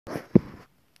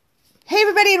Hey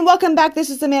everybody and welcome back. This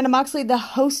is Amanda Moxley, the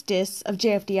hostess of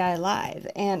JFDI Live.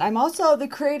 And I'm also the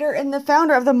creator and the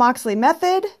founder of the Moxley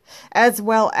Method, as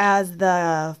well as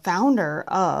the founder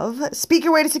of Speak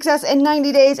Your Way to Success in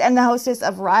 90 Days and the hostess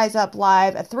of Rise Up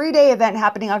Live, a 3-day event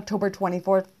happening October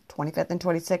 24th, 25th, and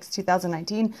 26th,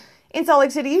 2019 in Salt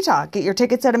Lake City, Utah. Get your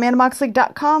tickets at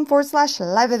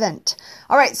amandamoxley.com/live event.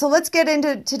 All right, so let's get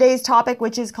into today's topic,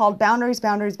 which is called boundaries,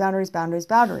 boundaries, boundaries, boundaries,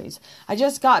 boundaries. I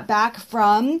just got back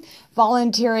from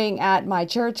volunteering at my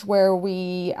church where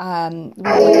we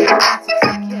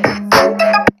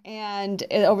and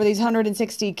over these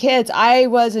 160 kids, I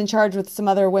was in charge with some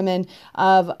other women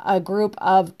of a group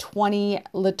of 20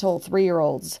 little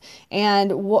 3-year-olds.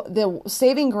 And the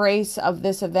saving grace of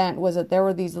this event was that there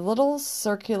were these little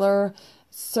circular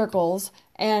circles,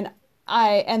 and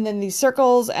then these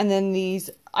circles, and then these.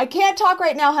 I can't talk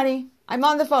right now, honey. I'm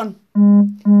on the phone.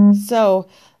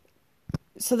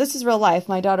 So this is real life.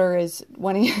 My daughter is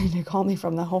wanting to call me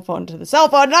from the home phone to the cell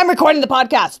phone, and I'm recording the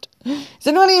podcast. Is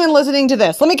anyone even listening to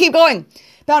this? Let me keep going.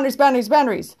 Boundaries, boundaries,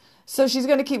 boundaries. So she's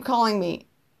going to keep calling me.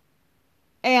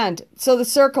 And so the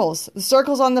circles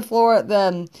on the floor,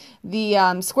 the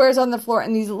squares on the floor,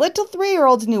 and these little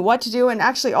 3-year-olds knew what to do. And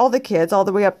actually all the kids, all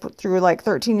the way up through like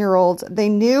 13-year-olds, they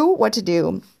knew what to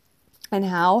do and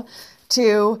how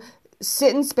to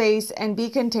sit in space and be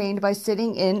contained by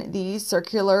sitting in these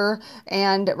circular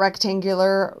and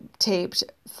rectangular taped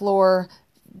floor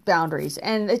boundaries.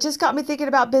 And it just got me thinking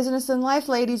about business and life,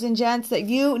 ladies and gents, that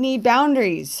you need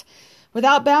boundaries.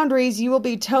 Without boundaries, you will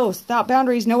be toast. Without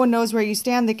boundaries, no one knows where you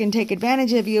stand. They can take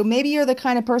advantage of you. Maybe you're the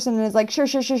kind of person that is like, sure,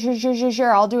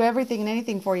 I'll do everything and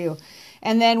anything for you.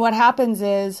 And then what happens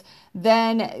is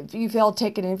then you feel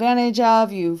taken advantage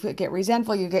of, you get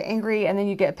resentful, you get angry, and then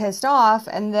you get pissed off,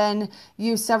 and then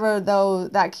you sever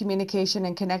that communication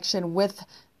and connection with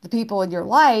the people in your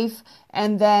life,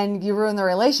 and then you ruin the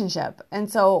relationship. And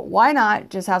so why not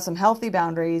just have some healthy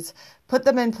boundaries, put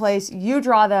them in place, you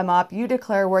draw them up, you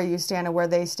declare where you stand and where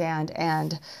they stand,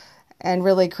 and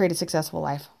really create a successful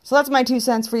life. So that's my 2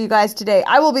 cents for you guys today.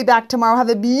 I will be back tomorrow. Have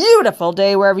a beautiful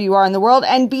day wherever you are in the world.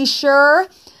 And be sure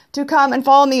to come and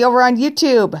follow me over on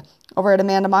YouTube, over at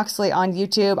Amanda Moxley on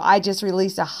YouTube. I just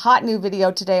released a hot new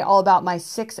video today all about my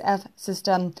 6F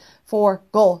system for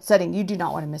goal setting. You do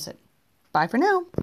not want to miss it. Bye for now.